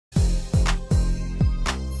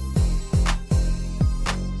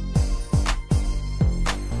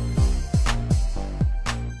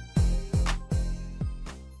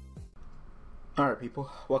people,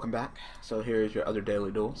 welcome back. So here's your other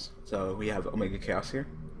Daily Duels. So we have Omega Khaos here.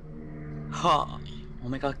 Ha!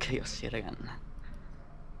 Omega Chaos here again.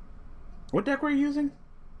 What deck were you using?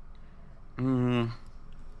 I'm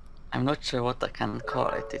not sure what I can call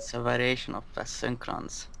it. It's a variation of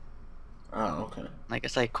Synchrons. Oh, okay. I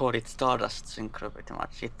guess I call it Stardust Synchro pretty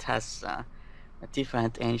much. It has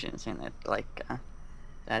different engines in it, like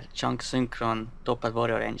that Chunk Synchron, Doppel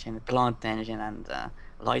Warrior engine, Plant engine, and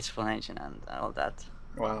Lightspawn engine, and all that.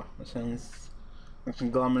 Wow, that sounds like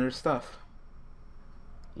conglomerate stuff.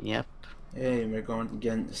 Yep. Hey, we're going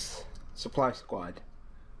against Supply Squad.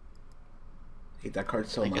 Hate that card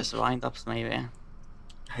so I much. guess windups maybe. I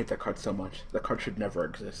hate that card so much. That card should never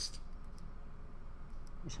exist.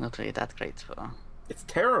 It's not really that great for. It's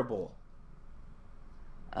terrible.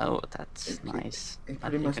 Oh, that's nice.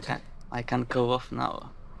 pretty much I can go off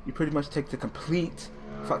now. You pretty much take the complete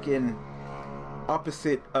fucking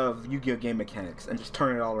opposite of Yu-Gi-Oh game mechanics and just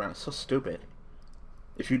turn it all around. It's so stupid.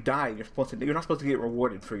 If you die, you're not supposed to get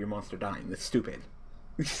rewarded for your monster dying. That's stupid.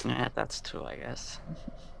 Yeah, that's true, I guess.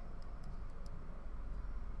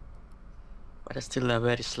 But it's still a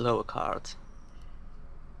very slow card.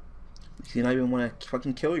 You don't even want to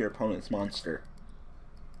fucking kill your opponent's monster.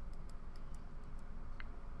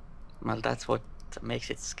 Well, that's what makes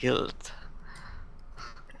it skilled.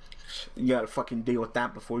 You gotta fucking deal with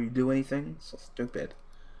that before you do anything. So stupid.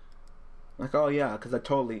 Like, oh yeah, because I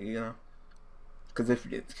totally, because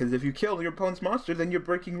if you kill your opponent's monster, then you're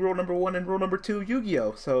breaking rule number 1 and rule number 2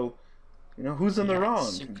 Yu-Gi-Oh. So, who's in the wrong?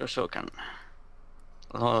 Synchro Shogun.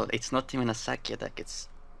 Well, it's not even a Saki deck. It's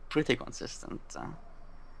pretty consistent.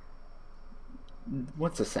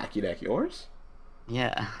 What's a Saki deck? Yours?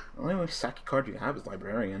 Yeah. The only Saki card you have is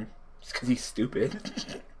Librarian. Just because he's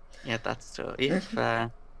stupid. Yeah, that's true. If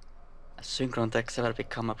Synchron decks ever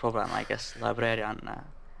become a problem, I guess Librarian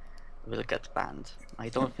will get banned. I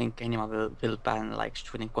don't think anyone will ban like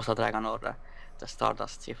shooting Kosa Dragon or the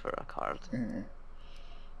Stardust Cipher card.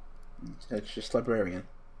 It's just Librarian.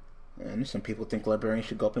 And some people think Librarian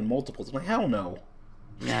should go up in multiples. I'm like, hell no.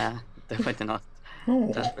 Yeah, definitely not.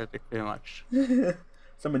 Oh. That will be too much.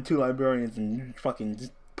 Summon 2 Librarians and you fucking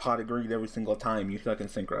just pot of greed every single time you fucking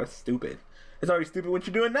synchro. That's stupid. It's already stupid what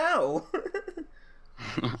you're doing now.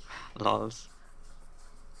 Lols.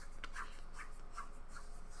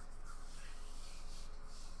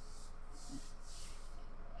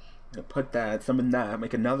 Put that, summon that,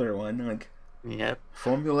 make another one. Like, yep.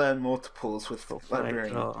 Formula and multiples with the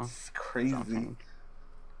Librarian. Draw It's crazy. something.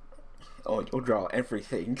 Oh, you'll draw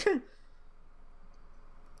everything. You're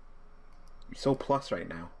so plus right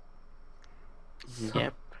now.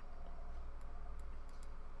 Yep.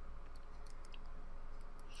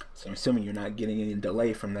 So I'm assuming you're not getting any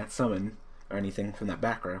delay from that summon or anything from that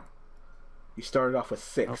back row. You started off with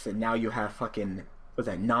 6 and now you have fucking, what's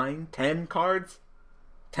that, 9, 10 cards?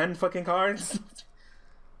 10 fucking cards?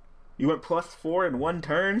 You went +4 in 1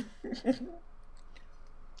 turn?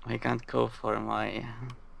 I can't go for my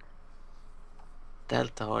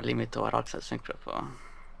Delta or Limit or Axel Synchro for.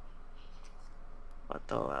 But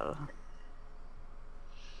oh well. I'm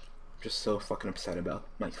just so fucking upset about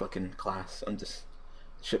my fucking class.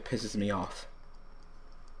 Shit pisses me off.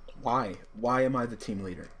 Why? Why am I the team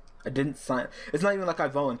leader? I didn't sign. It's not even like I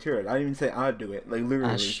volunteered. I didn't even say I'd do it. Like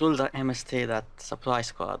literally. Should I MST that Supply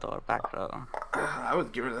Squad or back row? I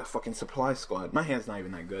would get rid of that fucking Supply Squad. My hand's not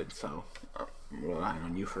even that good, so I'm relying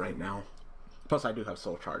on you for right now. Plus, I do have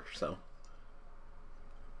Soul Charge, so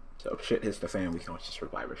if shit hits the fan, we can always just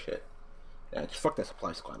revive our shit. Yeah, just fuck that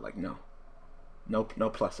Supply Squad. Like no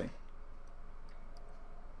plussing.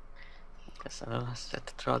 Guess I'll set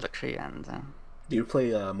the draw the tree and. Do you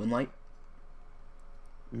play Moonlight?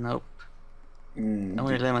 Nope.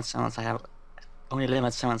 Only limit summons I have. Only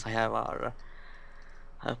limit summons I have are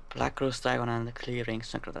Black Rose Dragon and Clearing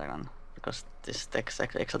Synchro Dragon, because this deck's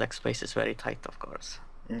extra deck space is very tight, of course.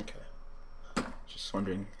 Okay. Just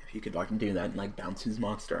wondering if you could like do that and like bounce his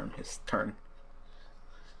monster on his turn.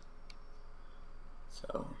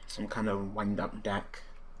 So some kind of wind up deck.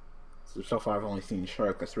 So far I've only seen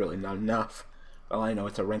Shark. That's really not enough. Well, I know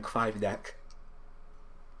it's a rank 5 deck.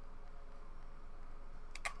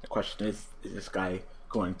 The question is this guy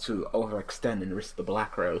going to overextend and risk the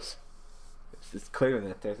Black Rose? It's clear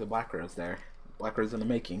that there's a Black Rose there. Black Rose in the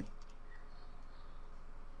making.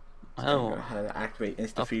 Oh, how to activate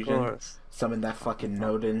Insta of Fusion. course. Summon that fucking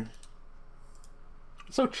Nodin.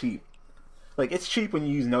 It's so cheap. Like, it's cheap when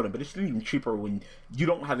you use Nodin, but it's even cheaper when you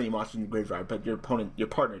don't have any monsters in the graveyard, but your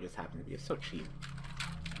partner just happens to be. It's so cheap.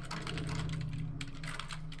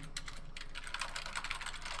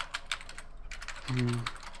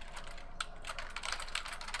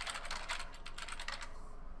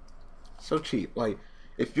 So cheap. Like,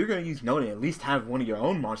 if you're gonna use Noden, at least have one of your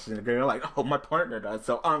own monsters in the graveyard. Like, oh, my partner does,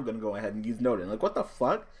 so I'm gonna go ahead and use Noden. Like, what the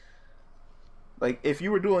fuck? Like, if you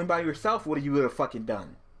were dueling by yourself, what you would have fucking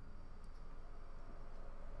done?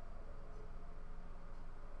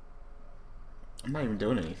 I'm not even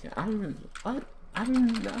doing anything. I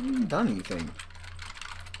haven't done anything.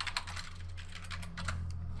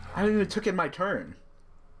 I haven't even took in my turn.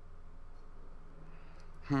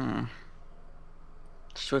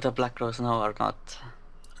 Should a Black Rose know or not?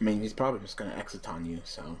 I mean, he's probably just gonna exit on you,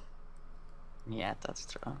 so. Yeah, that's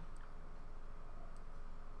true.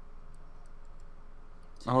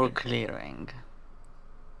 Or clearing.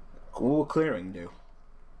 What will clearing do?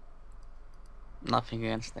 Nothing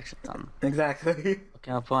against Exiton. Exactly.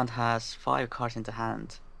 Okay, my opponent has 5 cards in the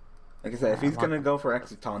hand. Like I said, if he's gonna go for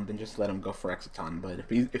Exiton, then just let him go for Exiton. But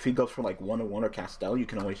if he goes for like 1/1 or Castel, you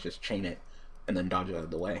can always just chain it and then dodge it out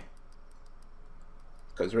of the way.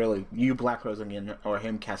 Because really, you Black Rosing in or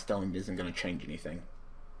him Castelling isn't gonna change anything.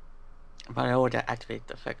 But I already activate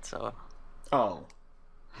the effect, so. Oh.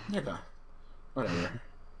 Nigga. Whatever.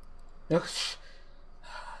 No.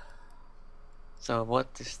 So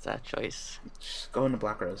what is that choice? Just go into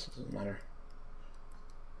Black Rose. It doesn't matter.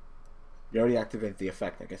 You already activated the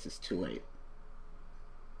effect. I guess it's too late.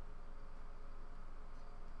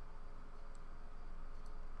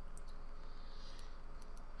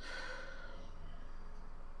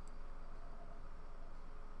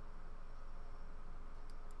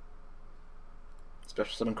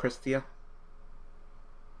 Special summon Christia.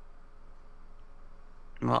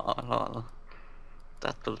 Well,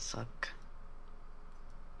 that will suck.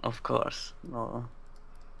 Of course, no.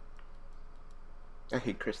 I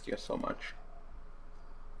hate Christia so much.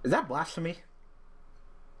 Is that blasphemy?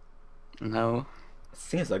 No. It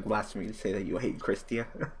seems like blasphemy to say that you hate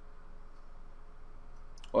Christia.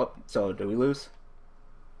 Well, so do we lose?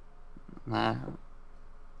 Nah.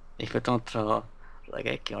 If you don't throw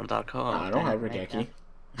Regeki or Dark Hole, I don't have Regeki.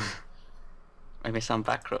 Maybe some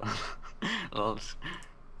back row. Lols.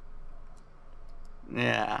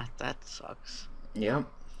 Yeah, that sucks. Yep.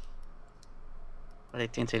 But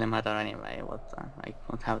it didn't really matter anyway, but I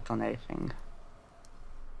won't have done anything.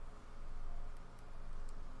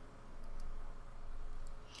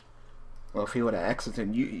 Well, if he would have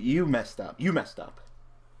exited, you messed up. You messed up.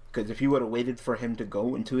 Because if you would have waited for him to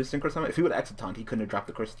go into his Synchro Summon, if he would have exited, he couldn't have dropped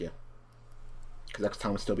the Christia. Because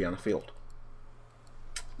Exiton would still be on the field.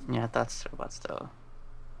 Yeah, that's true, but still.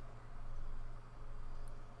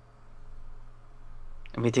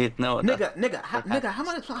 We did know that. Nigga, how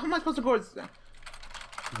am I supposed to score?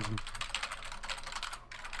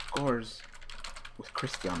 Scores with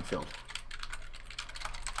Christie on the field.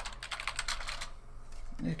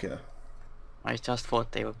 Nigga. I just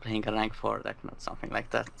thought they were playing a rank 4 deck, not something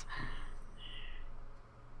like that.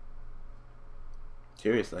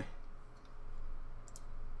 Seriously.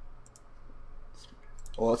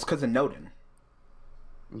 Well, it's because of Noden.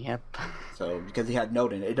 Yep. So, because he had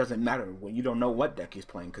Noden, it doesn't matter when you don't know what deck he's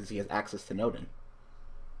playing because he has access to Noden.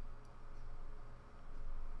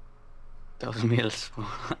 Those mills.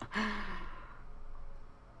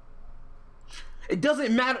 It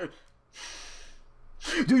doesn't matter.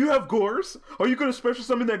 Do you have Gores? Are you gonna special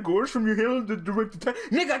summon that Gores from your hand to direct attack?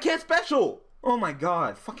 Nigga, I can't special! Oh my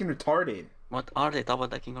god, fucking retarded. What are they, double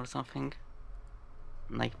decking or something?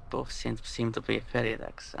 Like both seem to be fairy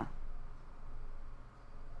decks.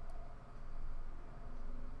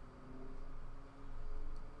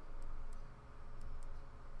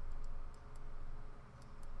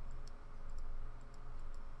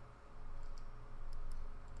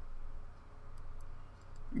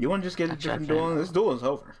 You want to just get a different duel? This duel is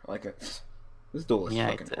over. Like, this duel is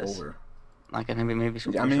fucking over. Like, maybe.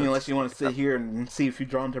 I mean, unless you want to sit here and see if you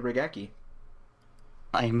draw into Regeki.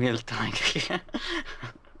 I milled Regeki.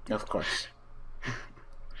 Of course.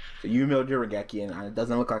 So you milled your Regeki, and it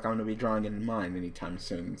doesn't look like I'm going to be drawing in mine anytime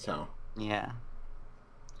soon. So. Yeah.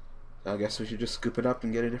 So I guess we should just scoop it up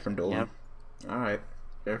and get a different duel. Yep. All right.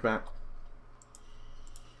 They're back.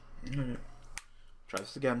 All right. Try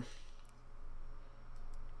this again.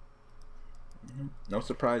 No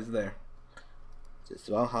surprise there. Just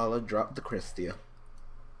Valhalla dropped the Christia.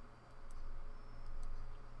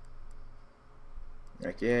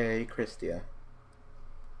 Like, yay, Christia.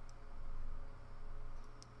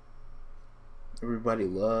 Everybody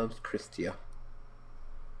loves Christia.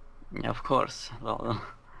 Yeah, of course. Well,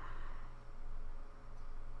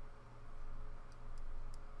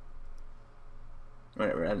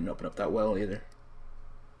 whatever, I didn't open up that well either.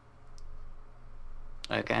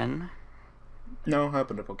 again. No, I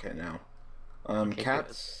opened up okay now. Okay,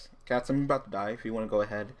 Cats, I'm about to die. If you want to go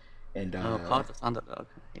ahead And Oh, part of Underdog.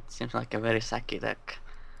 It seems like a very sacky deck.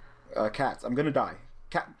 cats. I'm gonna die.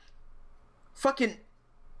 Cat. Fucking.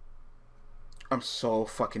 I'm so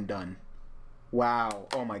fucking done. Wow.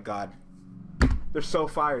 Oh my god. They're so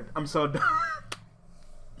fired. I'm so done.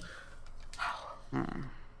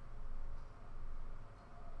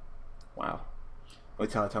 Wow.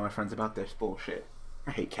 Wait till I tell my friends about this bullshit.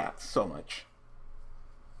 I hate cats so much.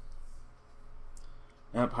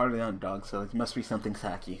 I'm part of the Underdog, so it must be something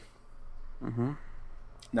sacky. Mm-hmm.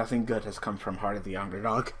 Nothing good has come from Heart of the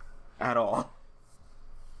Underdog. At all.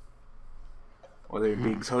 Whether it be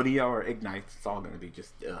Exodia or Ignite, it's all gonna be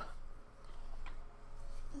just, ugh.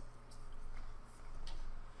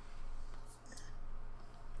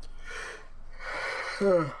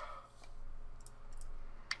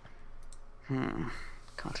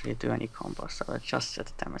 Can't really do any combos, so I just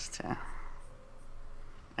set them as there.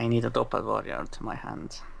 I need a Doppel Warrior to my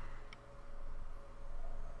hand.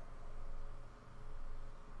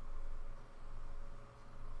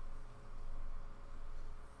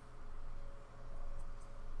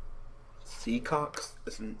 Seacox?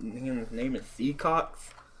 His name is Seacox?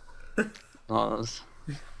 Those.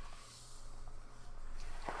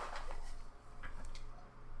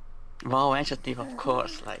 Wow, Ancient Thief, of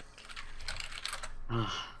course, like...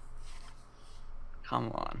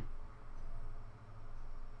 come on.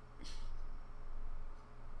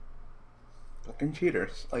 Fucking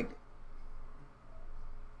cheaters. Like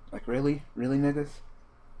really? Really, niggas?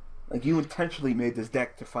 Like, you intentionally made this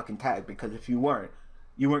deck to fucking tag, because if you weren't,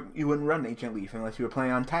 you wouldn't run Ancient Leaf unless you were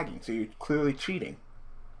playing on tagging, so you're clearly cheating.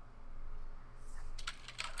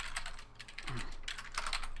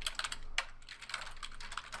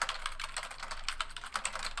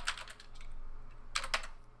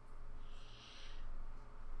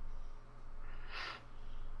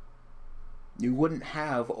 You wouldn't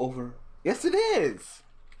have over... Yes, it is!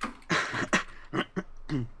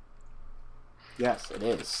 Yes, it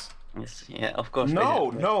is. Yes, yeah, of course.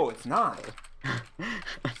 No, it's not.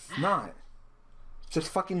 It's not. It's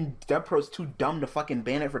just fucking DevPro's too dumb to fucking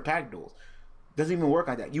ban it for tag duels. Doesn't even work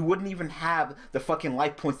like that. You wouldn't even have the fucking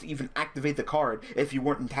life points to even activate the card if you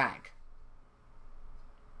weren't in tag.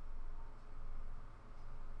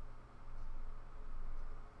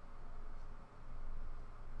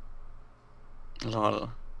 Lol.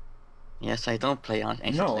 Yes, I don't play on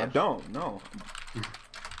Ancient No, Leaf. I don't. No.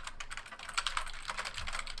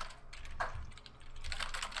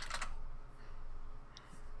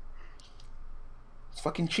 It's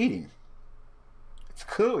fucking cheating. It's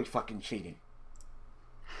clearly fucking cheating.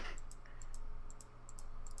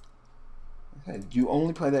 You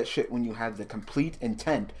only play that shit when you have the complete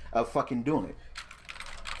intent of fucking doing it.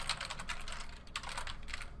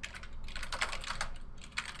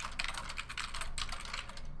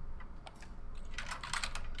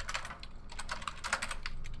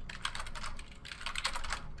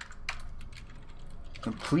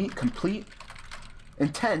 Complete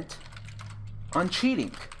intent on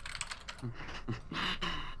cheating.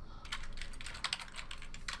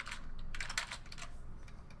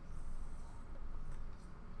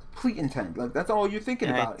 Complete intent. Like, that's all you're thinking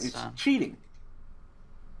about. It's cheating.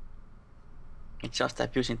 It's just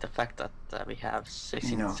abusing the fact that we have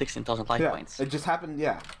 16,000 life points. It just happened,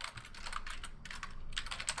 yeah.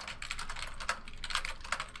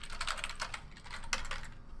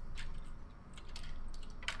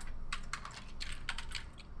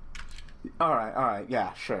 Alright,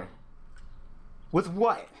 yeah, sure. With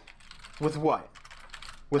what? With what?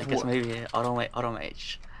 With I guess what? maybe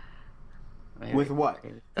Automage. Maybe, with what?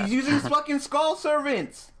 He's using his fucking Skull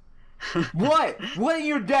Servants! What? What in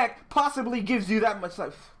your deck possibly gives you that much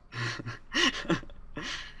life?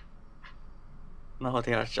 No,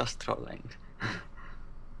 they are just trolling.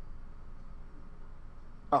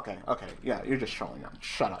 Okay, yeah, you're just trolling them.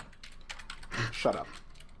 Shut up. Shut up.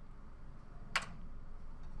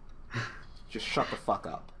 Just shut the fuck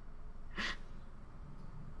up.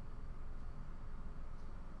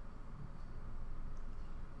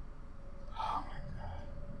 Oh my god.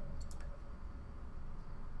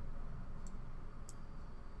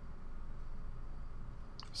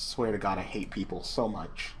 Swear to God, I hate people so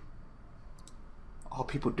much. All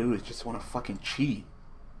people do is just want to fucking cheat.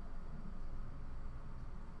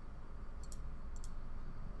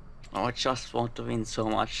 Oh, I just want to win so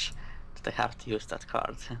much that I have to use that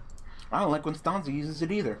card. I don't like when Stanza uses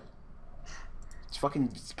it either. It's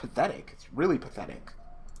pathetic. It's really pathetic.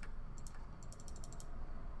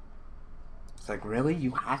 It's like, really?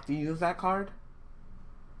 You have to use that card?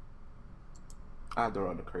 I have the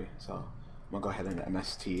Road Decree, so I'm gonna go ahead and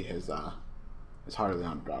MST his Heart of the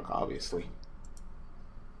Underdog, obviously.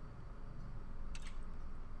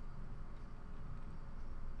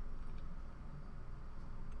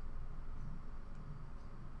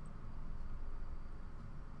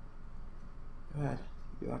 bad.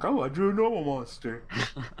 You're like, oh, I drew a normal monster.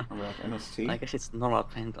 I'm like, MST? I guess it's normal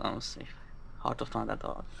pendulums. Hard to find that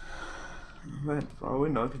out. Man, for all we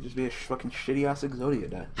know, it could just be a fucking shitty ass Exodia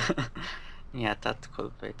deck. Yeah, that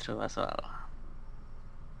could be true as well.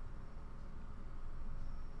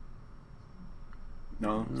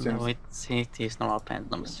 No, No, it is normal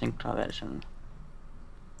pendulum synchro version.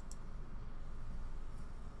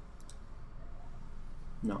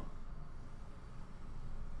 No.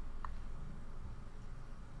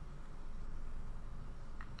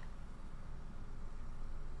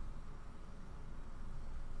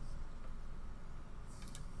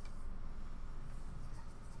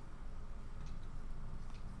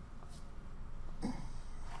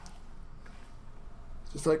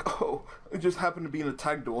 It's like, oh, it just happened to be in a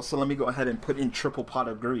tag duel, so let me go ahead and put in triple pot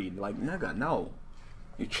of greed. Like, nigga, no.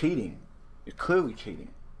 You're cheating. You're clearly cheating.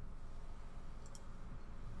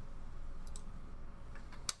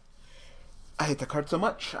 I hate the card so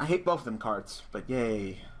much. I hate both of them cards, but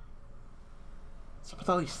yay. What's up with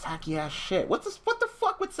all these Saki ass shit? What the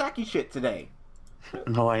fuck with Saki shit today?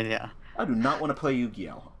 No idea. I do not want to play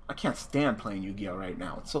Yu-Gi-Oh! I can't stand playing Yu-Gi-Oh! Right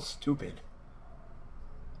now. It's so stupid.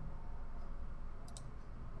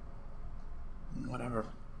 Whatever.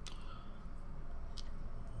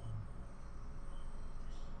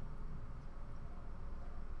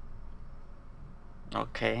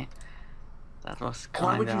 Okay. That was kinda...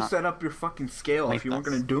 Why would you set up your fucking scale if you weren't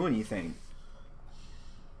gonna do anything?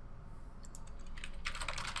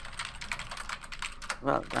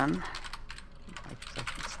 Well then, I guess I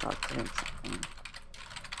can start doing something.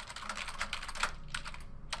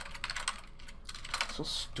 So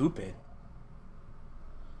stupid.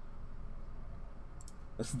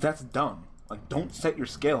 That's dumb. Like, don't set your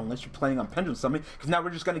scale unless you're playing on Pendulum Summon, because now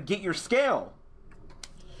we're just gonna get your scale.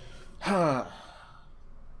 I'm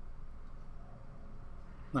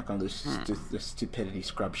not gonna lose this stupidity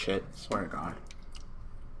scrub shit. Swear to God.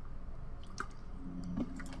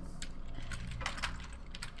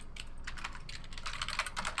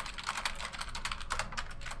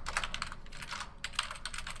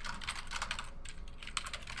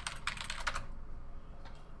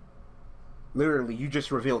 Literally, you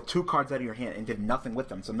just revealed 2 cards out of your hand and did nothing with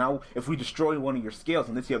them. So now, if we destroy one of your scales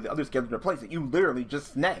and then you have the other scale to replace it, you literally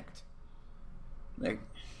just snagged. Like,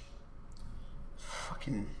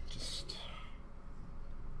 fucking just...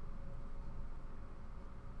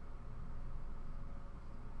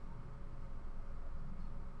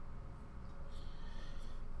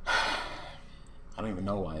 I don't even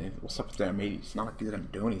know why. What's up with that, mate? It's not like he's gonna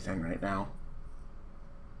do anything right now.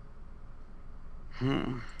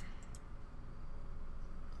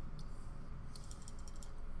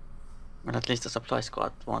 But at least the supply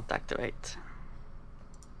squad won't activate.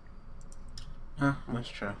 Huh, that's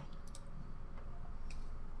true.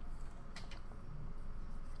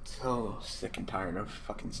 So sick and tired of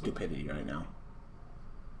fucking stupidity right now.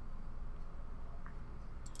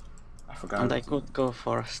 I forgot. And I could go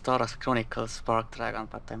for Stardust Chronicle Spark Dragon,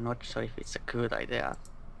 but I'm not sure if it's a good idea.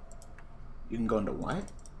 You can go into what?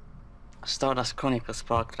 Stardust Chronicle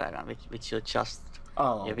Spark Dragon, which you just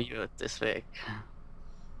reviewed this week.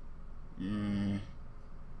 No.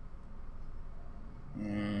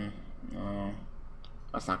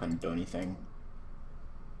 That's not gonna do anything.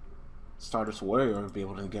 Stardust Warrior would be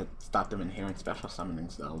able to stop them inherent special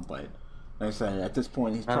summonings though, but like I said, at this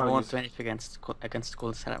point he's probably won't do anything against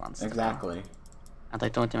Cool Servants. Exactly. And I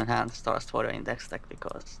don't even have Stardust Warrior in deck deck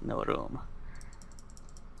because no room.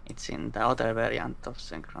 It's in the other variant of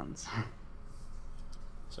Synchrons.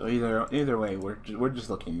 So either way, we're just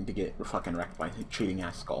looking to get fucking wrecked by cheating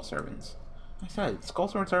ass Skull Servants. Like I said, Skull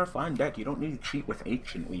Servants are a fine deck. You don't need to cheat with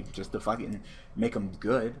Ancient Weave just to fucking make them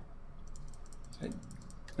good. Let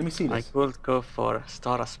me see this. I could go for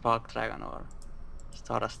Stardust Spark Dragon or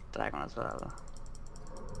Stardust Dragon as well.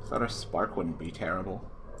 Stardust Spark wouldn't be terrible.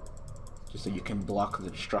 Just so you can block the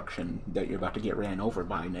destruction that you're about to get ran over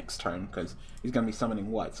by next turn, because he's gonna be summoning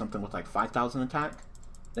what? Something with like 5,000 attack?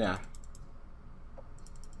 Yeah.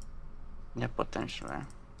 Yeah, potentially.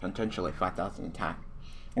 Potentially 5,000 attack.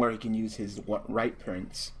 Or he can use his right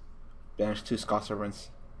prince, banish 2 Skull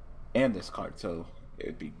Servants, and this card, so it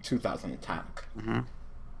would be 2,000 attack.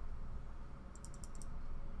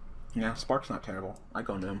 Yeah, Spark's not terrible. I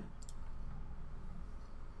go into him.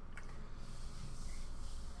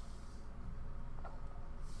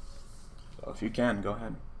 So if you can, go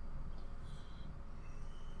ahead.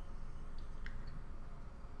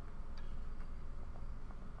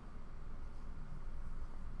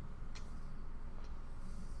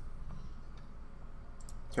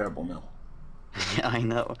 Terrible mill. Yeah, I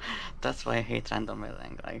know. That's why I hate random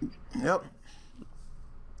milling. Like. Yep.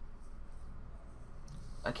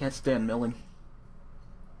 I can't stand milling.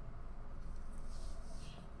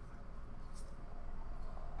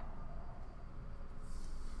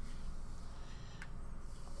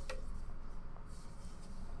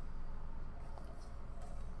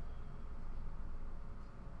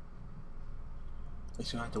 At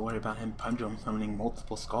least you don't have to worry about him pendulum summoning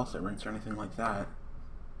multiple skull servants or anything like that.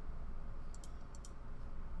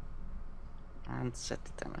 And set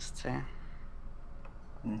the MST.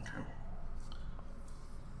 Okay.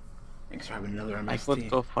 Thanks for having another MST. I could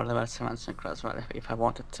go for level 7 synchro as well if I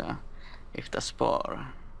wanted to. If the spore.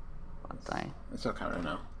 But it's okay right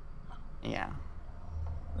now. Yeah.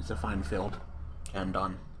 It's a fine field. And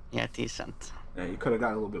done. Yeah, decent. Yeah, you could have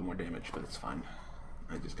got a little bit more damage, but it's fine.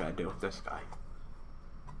 I just gotta deal with this guy.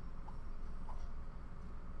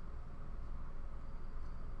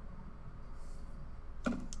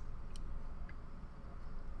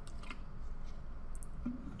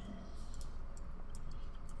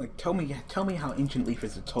 Like, tell me how Ancient Leaf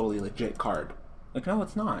is a totally legit card. Like, no,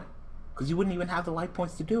 it's not. Because you wouldn't even have the life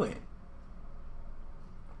points to do it.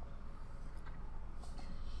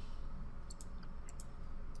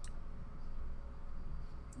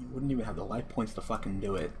 You wouldn't even have the life points to fucking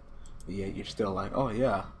do it. But yet you're still like, oh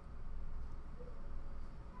yeah.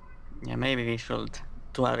 Yeah, maybe we should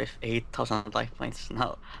duel with 8,000 life points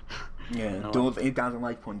now. Yeah, no. duel with 8,000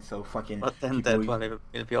 life points, so fucking... But then that one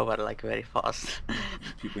will be over like very fast.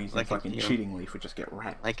 People using like fucking cheating leaf would just get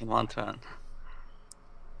wrecked. Like in one turn.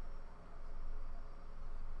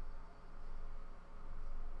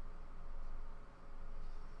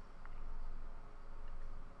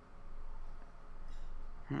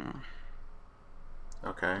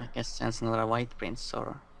 Okay. I guess sends another white prince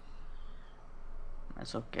or...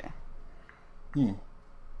 That's okay. So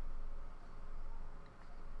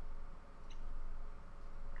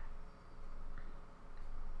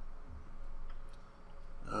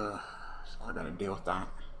I gotta deal with that.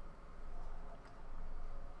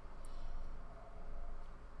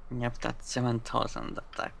 Yep, that's 7,000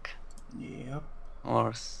 attack. Yep.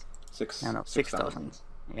 Or... 6,000. 6,000.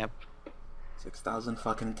 Yep. 6,000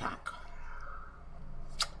 fucking attack.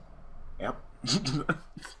 Yep.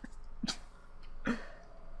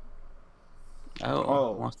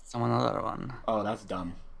 Oh, wants some another one. Oh, that's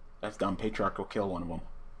dumb. That's dumb. Patriarch will kill one of them.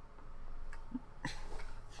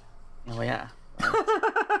 Oh yeah.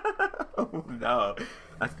 Oh no.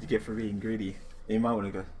 That's what you get for being greedy. You might want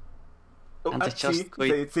to go. Oh, And I to just see,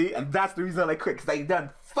 quit. see, and that's the reason I quit, because I done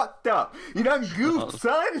fucked up. You done goofed,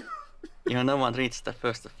 son! You know, no one reached the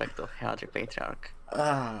first effect of Heraldic Patriarch.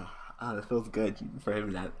 That feels good for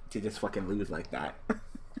him to just fucking lose like that.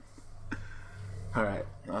 Alright,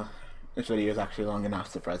 this video is actually long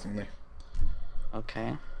enough, surprisingly.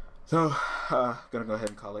 Okay. So, gonna go ahead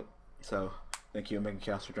and call it. So, thank you, Omega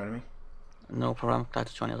Khaos, for joining me. No problem, glad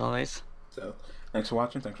to join as always. So, thanks for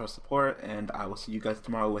watching, thanks for the support, and I will see you guys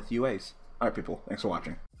tomorrow with UAs. Alright people, thanks for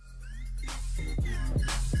watching.